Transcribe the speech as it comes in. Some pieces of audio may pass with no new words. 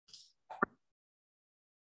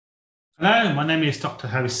Hello, my name is Dr.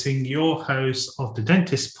 Harry Singh, your host of the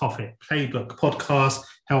Dentist Profit Playbook podcast,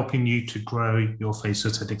 helping you to grow your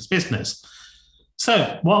facial aesthetics business.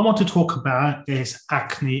 So, what I want to talk about is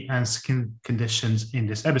acne and skin conditions in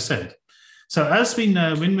this episode. So, as we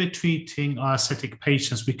know, when we're treating our aesthetic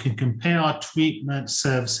patients, we can compare our treatment,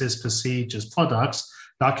 services, procedures, products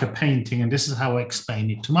like a painting, and this is how I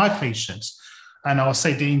explain it to my patients. And I'll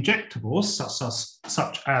say the injectables,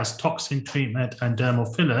 such as toxin treatment and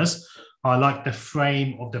dermal fillers, are like the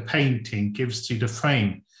frame of the painting, gives you the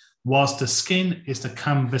frame, whilst the skin is the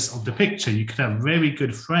canvas of the picture. You could have a very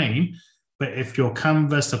good frame, but if your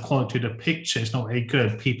canvas, the quality of the picture is not very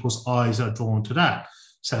good, people's eyes are drawn to that.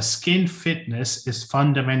 So skin fitness is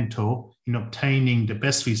fundamental in obtaining the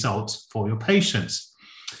best results for your patients.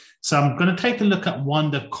 So I'm going to take a look at one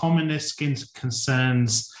of the commonest skin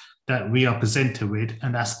concerns that we are presented with,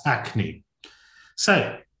 and that's acne.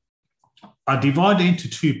 So I divide it into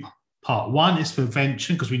two parts. Part one is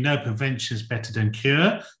prevention, because we know prevention is better than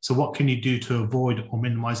cure. So what can you do to avoid or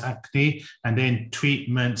minimize acne? And then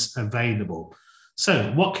treatments available.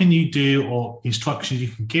 So what can you do, or instructions you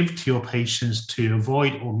can give to your patients to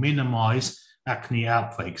avoid or minimize acne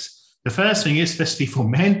outbreaks? The first thing, especially for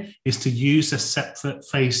men, is to use a separate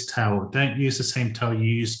face towel. Don't use the same towel you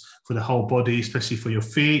use for the whole body, especially for your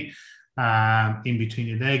feet, in between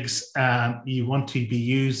your legs. You want to be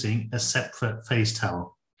using a separate face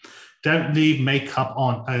towel. Don't leave makeup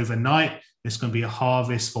on overnight. It's going to be a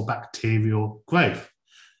harvest for bacterial growth.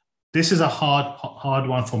 This is a hard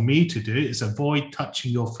one for me to do, is avoid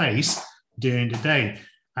touching your face during the day.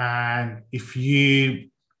 And if you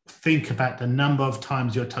think about the number of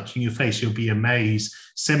times you're touching your face, you'll be amazed,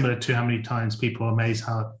 similar to how many times people are amazed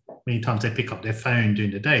how many times they pick up their phone during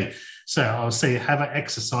the day. So I'll say have an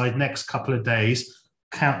exercise next couple of days,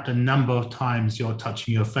 count the number of times you're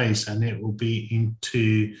touching your face, and it will be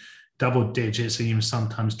into double digits and even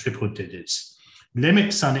sometimes triple digits.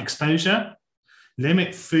 Limit sun exposure.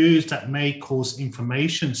 Limit foods that may cause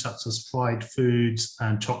inflammation, such as fried foods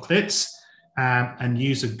and chocolates, and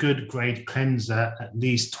use a good grade cleanser at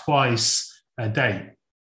least twice a day.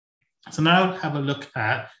 So now have a look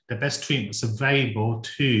at the best treatments available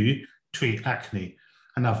to treat acne.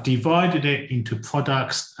 And I've divided it into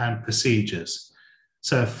products and procedures.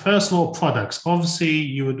 So first of all, products. Obviously,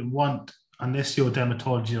 you would want, unless you're a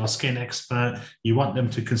dermatologist or skin expert, you want them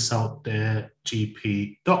to consult their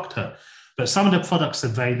GP doctor. But some of the products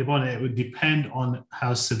available, and it would depend on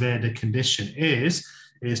how severe the condition is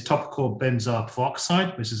topical benzoyl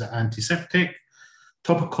peroxide, which is an antiseptic,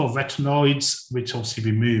 topical retinoids, which obviously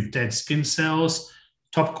remove dead skin cells,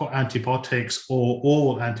 topical antibiotics or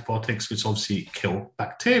oral antibiotics, which obviously kill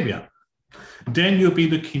bacteria. Then you'll be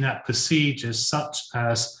looking at procedures such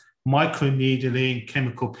as microneedling,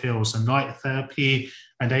 chemical peels, and light therapy,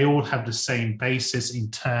 and they all have the same basis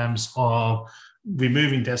in terms of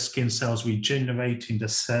removing their skin cells, regenerating the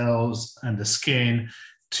cells and the skin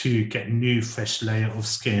to get new fresh layer of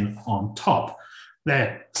skin on top.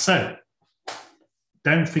 There. So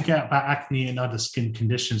don't forget about acne and other skin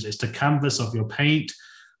conditions. It's the canvas of your paint.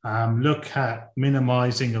 Look at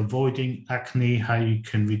minimizing, avoiding acne, how you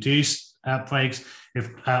can reduce outbreaks. If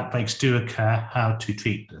outbreaks do occur, how to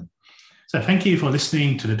treat them. So thank you for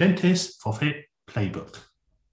listening to the Dentist Profit Playbook.